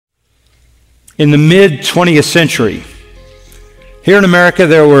in the mid-20th century. Here in America,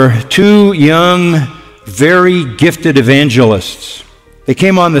 there were two young, very gifted evangelists. They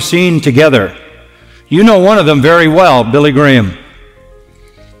came on the scene together. You know one of them very well, Billy Graham.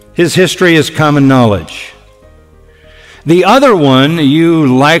 His history is common knowledge. The other one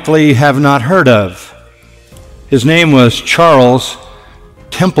you likely have not heard of. His name was Charles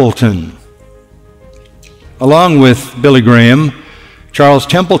Templeton. Along with Billy Graham, Charles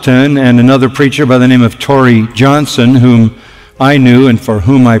Templeton and another preacher by the name of Torrey Johnson, whom I knew and for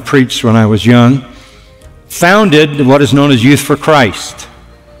whom I preached when I was young, founded what is known as Youth for Christ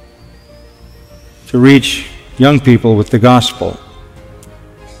to reach young people with the gospel.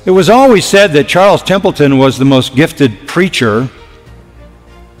 It was always said that Charles Templeton was the most gifted preacher.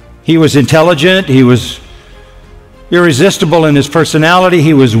 He was intelligent, he was irresistible in his personality,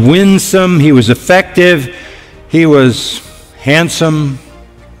 he was winsome, he was effective, he was handsome.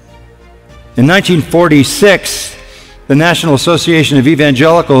 In 1946, the National Association of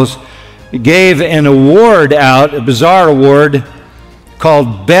Evangelicals gave an award out, a bizarre award,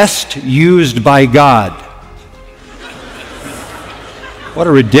 called Best Used by God. What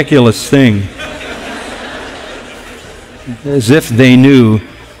a ridiculous thing. As if they knew.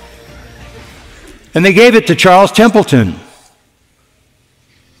 And they gave it to Charles Templeton.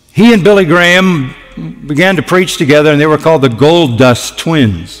 He and Billy Graham began to preach together, and they were called the Gold Dust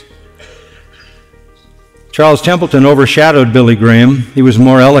Twins. Charles Templeton overshadowed Billy Graham. He was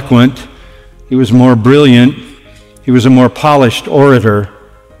more eloquent. He was more brilliant. He was a more polished orator.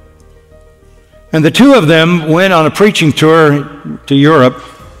 And the two of them went on a preaching tour to Europe.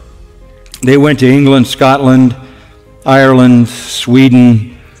 They went to England, Scotland, Ireland,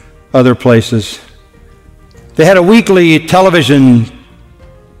 Sweden, other places. They had a weekly television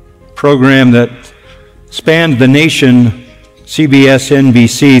program that spanned the nation, CBS,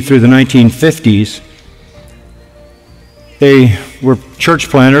 NBC, through the 1950s. They were church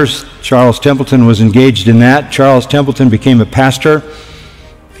planters. Charles Templeton was engaged in that. Charles Templeton became a pastor.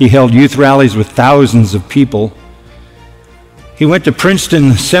 He held youth rallies with thousands of people. He went to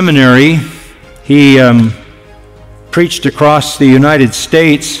Princeton Seminary. He preached across the United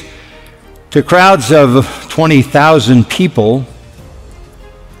States to crowds of 20,000 people.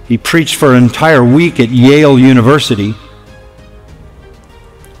 He preached for an entire week at Yale University.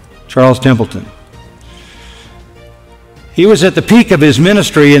 Charles Templeton. He was at the peak of his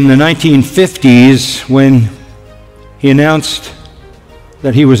ministry in the 1950s when he announced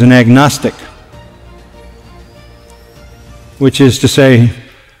that he was an agnostic, which is to say,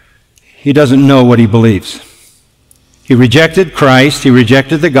 he doesn't know what he believes. He rejected Christ, he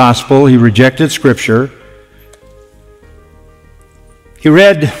rejected the gospel, he rejected Scripture.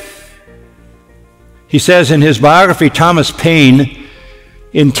 He says in his biography, Thomas Paine,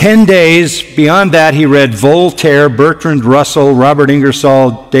 in 10 days, beyond that, he read Voltaire, Bertrand Russell, Robert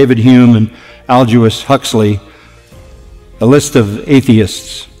Ingersoll, David Hume, and Aldous Huxley, a list of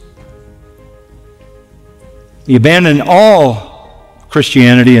atheists. He abandoned all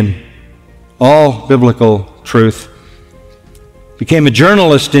Christianity and all biblical truth, became a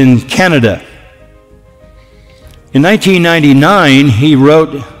journalist in Canada. In 1999, he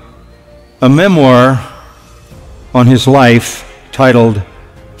wrote a memoir on his life titled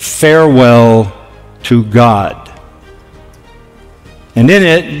Farewell to God. And in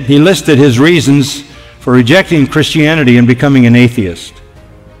it, he listed his reasons for rejecting Christianity and becoming an atheist.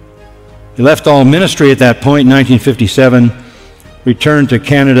 He left all ministry at that point in 1957, returned to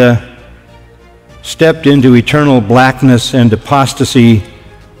Canada, stepped into eternal blackness and apostasy,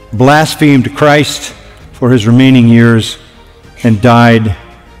 blasphemed Christ for his remaining years, and died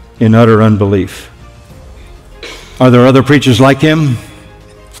in utter unbelief. Are there other preachers like him?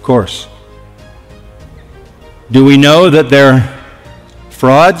 Of course. Do we know that they're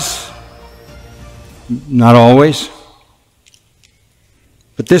frauds? Not always.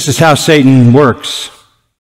 But this is how Satan works.